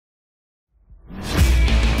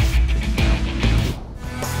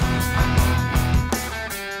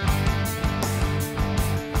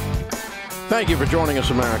Thank you for joining us,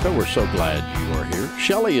 America. We're so glad you are here.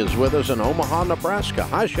 Shelley is with us in Omaha, Nebraska.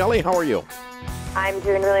 Hi, Shelley. How are you? I'm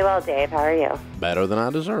doing really well, Dave. How are you? Better than I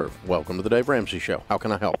deserve. Welcome to the Dave Ramsey Show. How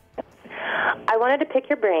can I help? I wanted to pick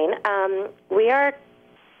your brain. We are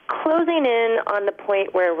closing in on the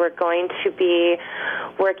point where we're going to be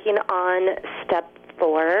working on step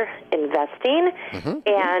 4, investing,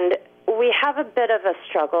 and we have a bit of a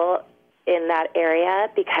struggle in that area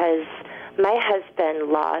because my husband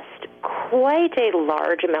lost quite a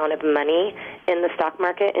large amount of money in the stock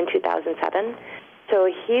market in 2007. So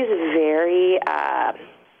he's very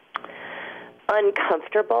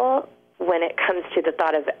uncomfortable when it comes to the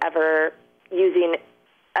thought of ever using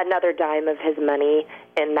another dime of his money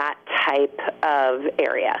in that type of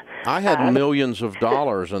area. I had millions of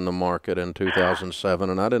dollars in the market in 2007,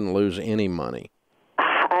 and I didn't lose any money.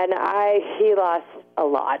 And he lost a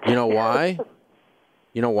lot. You know why?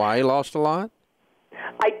 You know why he lost a lot?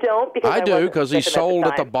 I don't, because I do, because he sold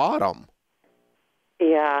at the bottom.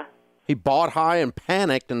 Yeah. He bought high and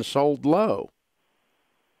panicked and sold low.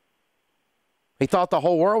 He thought the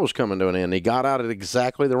whole world was coming to an end. He got out at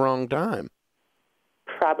exactly the wrong time.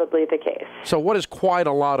 Probably the case. So what is quite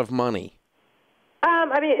a lot of money?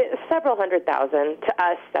 I mean, several $100,000 to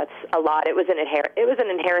us. That's a lot. It was an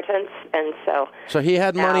inheritance, and so. So he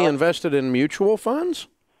had money invested in mutual funds?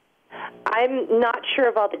 I'm not sure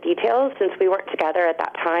of all the details since we weren't together at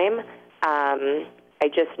that time. I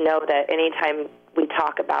just know that anytime we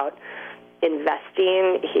talk about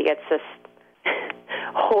investing, he gets this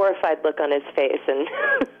horrified look on his face, and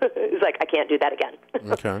he's like, I can't do that again.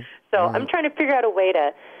 Okay. So I'm trying to figure out a way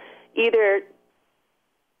to either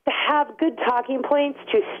to have good talking points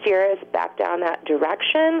to steer us back down that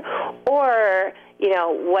direction, or,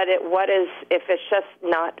 what is if it's just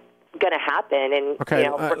not going to happen, and okay.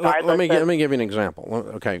 regardless. Let me give you an example.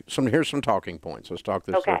 Okay, here's some talking points. Let's talk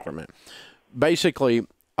this through for a minute. Basically,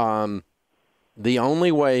 the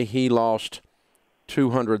only way he lost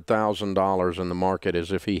 $200,000 in the market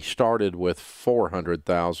is if he started with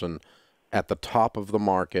 $400,000 at the top of the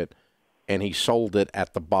market, and he sold it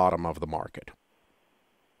at the bottom of the market.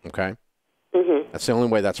 Okay, that's the only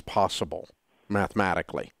way that's possible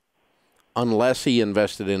mathematically, unless he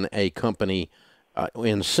invested in a company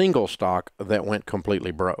in single stock that went completely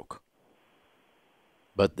broke.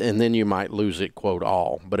 And then you might lose it, quote,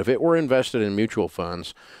 all. But if it were invested in mutual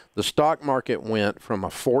funds, the stock market went from a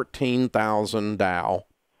 14,000 Dow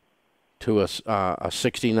to a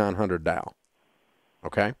 6,900 Dow.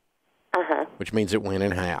 Okay? Which means it went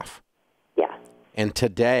in half. Yeah. And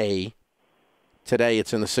today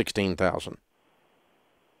it's in the 16,000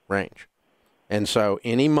 range. And so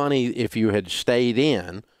any money, if you had stayed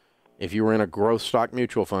in, if you were in a growth stock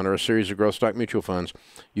mutual fund or a series of growth stock mutual funds,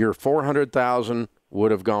 your 400,000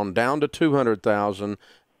 would have gone down to 200,000,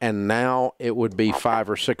 and now it would be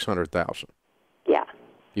 500,000 or 600,000. Yeah.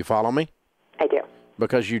 You follow me? I do.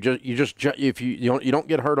 Because you don't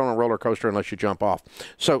get hurt on a roller coaster unless you jump off.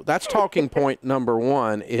 So that's talking point number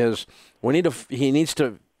one is you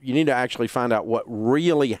need to actually find out what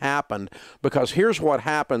really happened, because here's what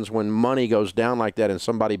happens when money goes down like that and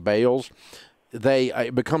somebody bails.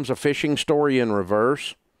 It becomes a fishing story in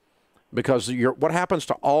reverse, because what happens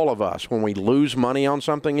to all of us when we lose money on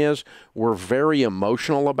something is we're very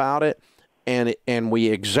emotional about it, and we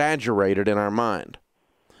exaggerate it in our mind.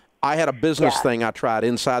 I had a business thing I tried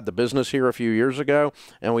inside the business here a few years ago,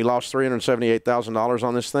 and we lost $378,000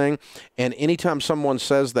 on this thing. And anytime someone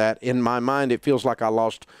says that, in my mind, it feels like I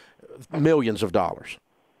lost millions of dollars.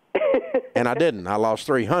 And I didn't. I lost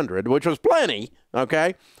 300, which was plenty,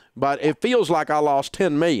 okay? But it feels like I lost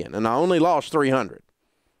 10 million, and I only lost 300,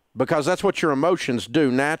 because that's what your emotions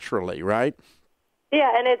do naturally, right?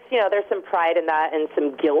 Yeah, and it's, there's some pride in that and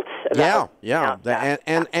some guilt about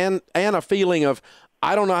and a feeling of,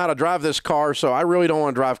 I don't know how to drive this car, so I really don't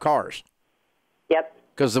want to drive cars. Yep.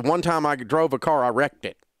 Because the one time I drove a car, I wrecked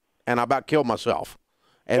it, and I about killed myself.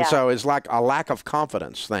 And so it's like a lack of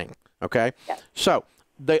confidence thing, okay? Yep. So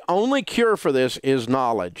the only cure for this is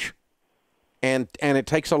knowledge, and it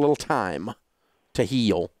takes a little time to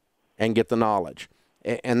heal and get the knowledge.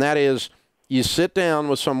 And that is, you sit down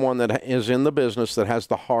with someone that is in the business, that has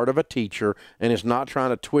the heart of a teacher, and is not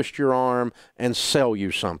trying to twist your arm and sell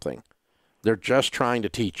you something. They're just trying to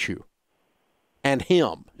teach you. And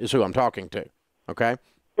him is who I'm talking to, okay?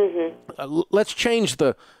 Let's change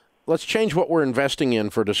what we're investing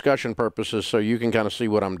in for discussion purposes, so you can kind of see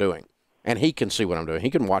what I'm doing. And he can see what I'm doing.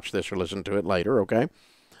 He can watch this or listen to it later, okay?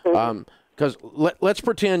 Because let's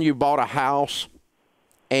pretend you bought a house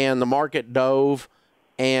and the market dove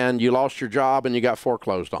and you lost your job and you got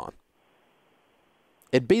foreclosed on.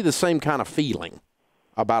 It'd be the same kind of feeling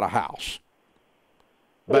about a house.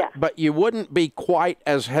 But you wouldn't be quite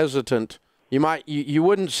as hesitant. You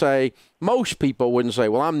wouldn't say, most people wouldn't say,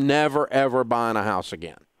 well, I'm never, ever buying a house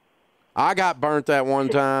again. I got burnt that one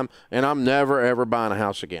time, and I'm never, ever buying a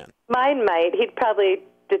house again. Mine might. He'd probably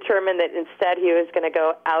determine that instead he was going to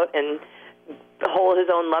go out and haul his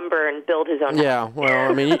own lumber and build his own house. Yeah,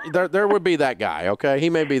 well, I mean, there would be that guy, okay? He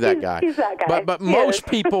may be that guy. He's that guy. But most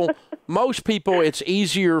people, it's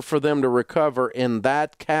easier for them to recover in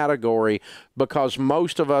that category because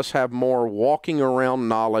most of us have more walking around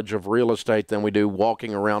knowledge of real estate than we do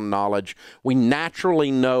walking around knowledge. We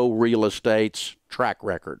naturally know real estate's track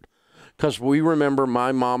record. Because we remember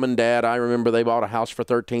my mom and dad, I remember they bought a house for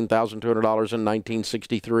 $13,200 in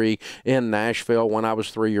 1963 in Nashville when I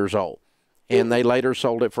was 3 years old. And they later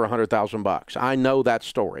sold it for $100,000. I know that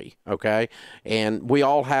story, okay? And we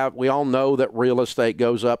all know that real estate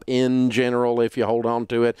goes up in general if you hold on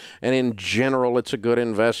to it. And in general, it's a good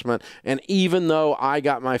investment. And even though I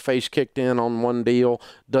got my face kicked in on one deal,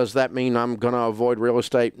 does that mean I'm going to avoid real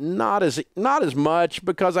estate? Not as much,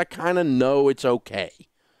 because I kind of know it's okay.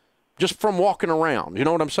 Just from walking around, you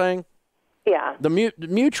know what I'm saying? Yeah. The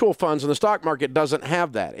mutual funds in the stock market doesn't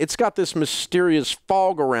have that. It's got this mysterious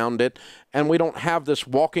fog around it, and we don't have this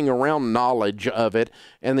walking around knowledge of it.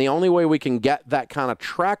 And the only way we can get that kind of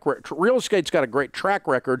track record, real estate's got a great track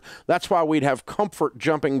record. That's why we'd have comfort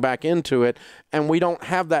jumping back into it. And we don't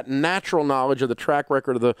have that natural knowledge of the track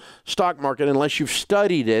record of the stock market unless you've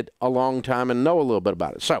studied it a long time and know a little bit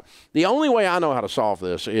about it. So the only way I know how to solve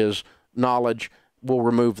this is knowledge will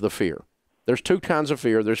remove the fear. There's two kinds of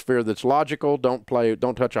fear. There's fear that's logical. Don't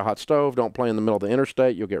touch a hot stove. Don't play in the middle of the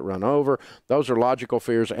interstate. You'll get run over. Those are logical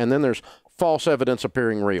fears. And then there's false evidence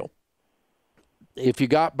appearing real. If you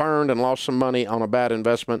got burned and lost some money on a bad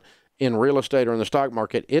investment in real estate or in the stock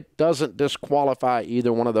market, it doesn't disqualify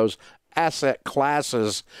either one of those asset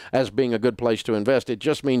classes as being a good place to invest. It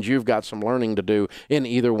just means you've got some learning to do in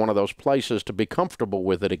either one of those places to be comfortable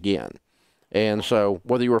with it again. And so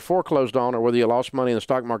whether you were foreclosed on or whether you lost money in the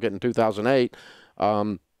stock market in 2008,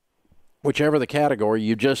 whichever the category,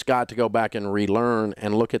 you just got to go back and relearn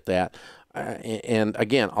and look at that. And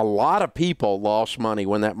again, a lot of people lost money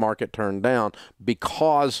when that market turned down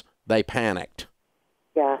because they panicked.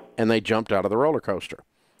 Yeah. And they jumped out of the roller coaster.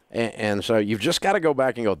 And so you've just got to go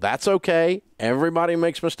back and go, that's okay. Everybody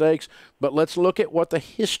makes mistakes. But let's look at what the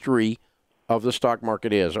history of the stock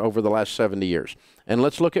market is over the last 70 years. And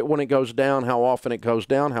let's look at when it goes down, how often it goes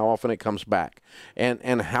down, how often it comes back.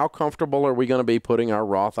 And how comfortable are we going to be putting our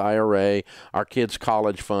Roth IRA, our kids'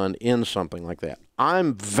 college fund in something like that?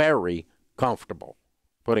 I'm very comfortable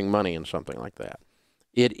putting money in something like that.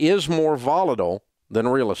 It is more volatile than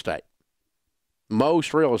real estate.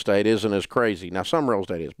 Most real estate isn't as crazy. Now, some real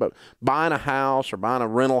estate is, but buying a house or buying a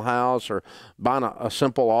rental house or buying a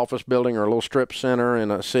simple office building or a little strip center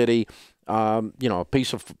in a city, a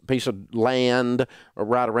piece of land or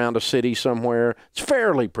right around a city somewhere, it's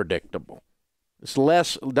fairly predictable. It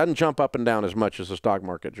doesn't jump up and down as much as the stock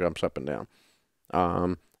market jumps up and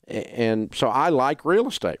down. And so I like real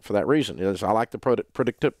estate for that reason. I like the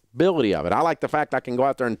predictability of it. I like the fact I can go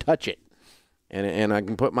out there and touch it. And I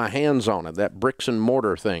can put my hands on it, that bricks and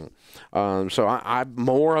mortar thing. So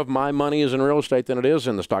more of my money is in real estate than it is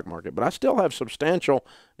in the stock market. But I still have substantial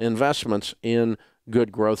investments in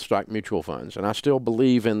good growth stock mutual funds. And I still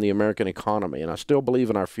believe in the American economy. And I still believe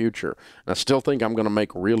in our future. And I still think I'm going to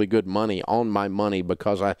make really good money on my money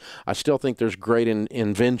because I still think there's great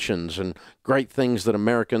inventions and great things that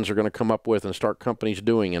Americans are going to come up with and start companies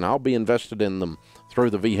doing. And I'll be invested in them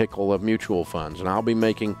through the vehicle of mutual funds. And I'll be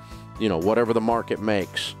making whatever the market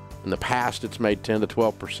makes. In the past, it's made 10 to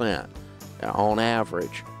 12% on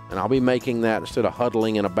average. And I'll be making that instead of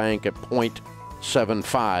huddling in a bank at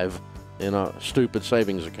 0.75 in a stupid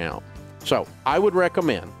savings account. So I would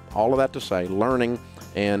recommend, all of that to say, learning.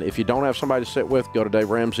 And if you don't have somebody to sit with, go to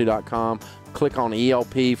DaveRamsey.com, click on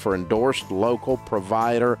ELP for endorsed local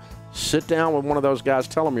provider. Sit down with one of those guys.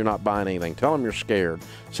 Tell them you're not buying anything. Tell them you're scared.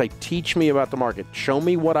 Say, teach me about the market. Show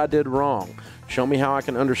me what I did wrong. Show me how I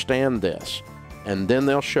can understand this. And then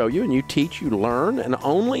they'll show you, and you teach, you learn, and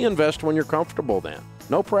only invest when you're comfortable then.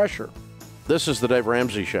 No pressure. This is the Dave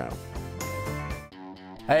Ramsey Show.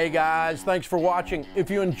 Hey guys, thanks for watching. If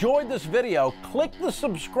you enjoyed this video, click the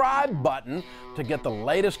subscribe button to get the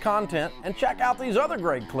latest content and check out these other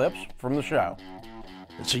great clips from the show.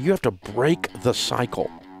 And so you have to break the cycle.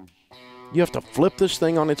 You have to flip this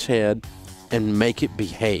thing on its head and make it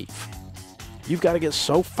behave. You've got to get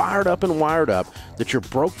so fired up and wired up that your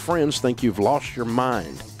broke friends think you've lost your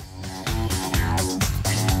mind.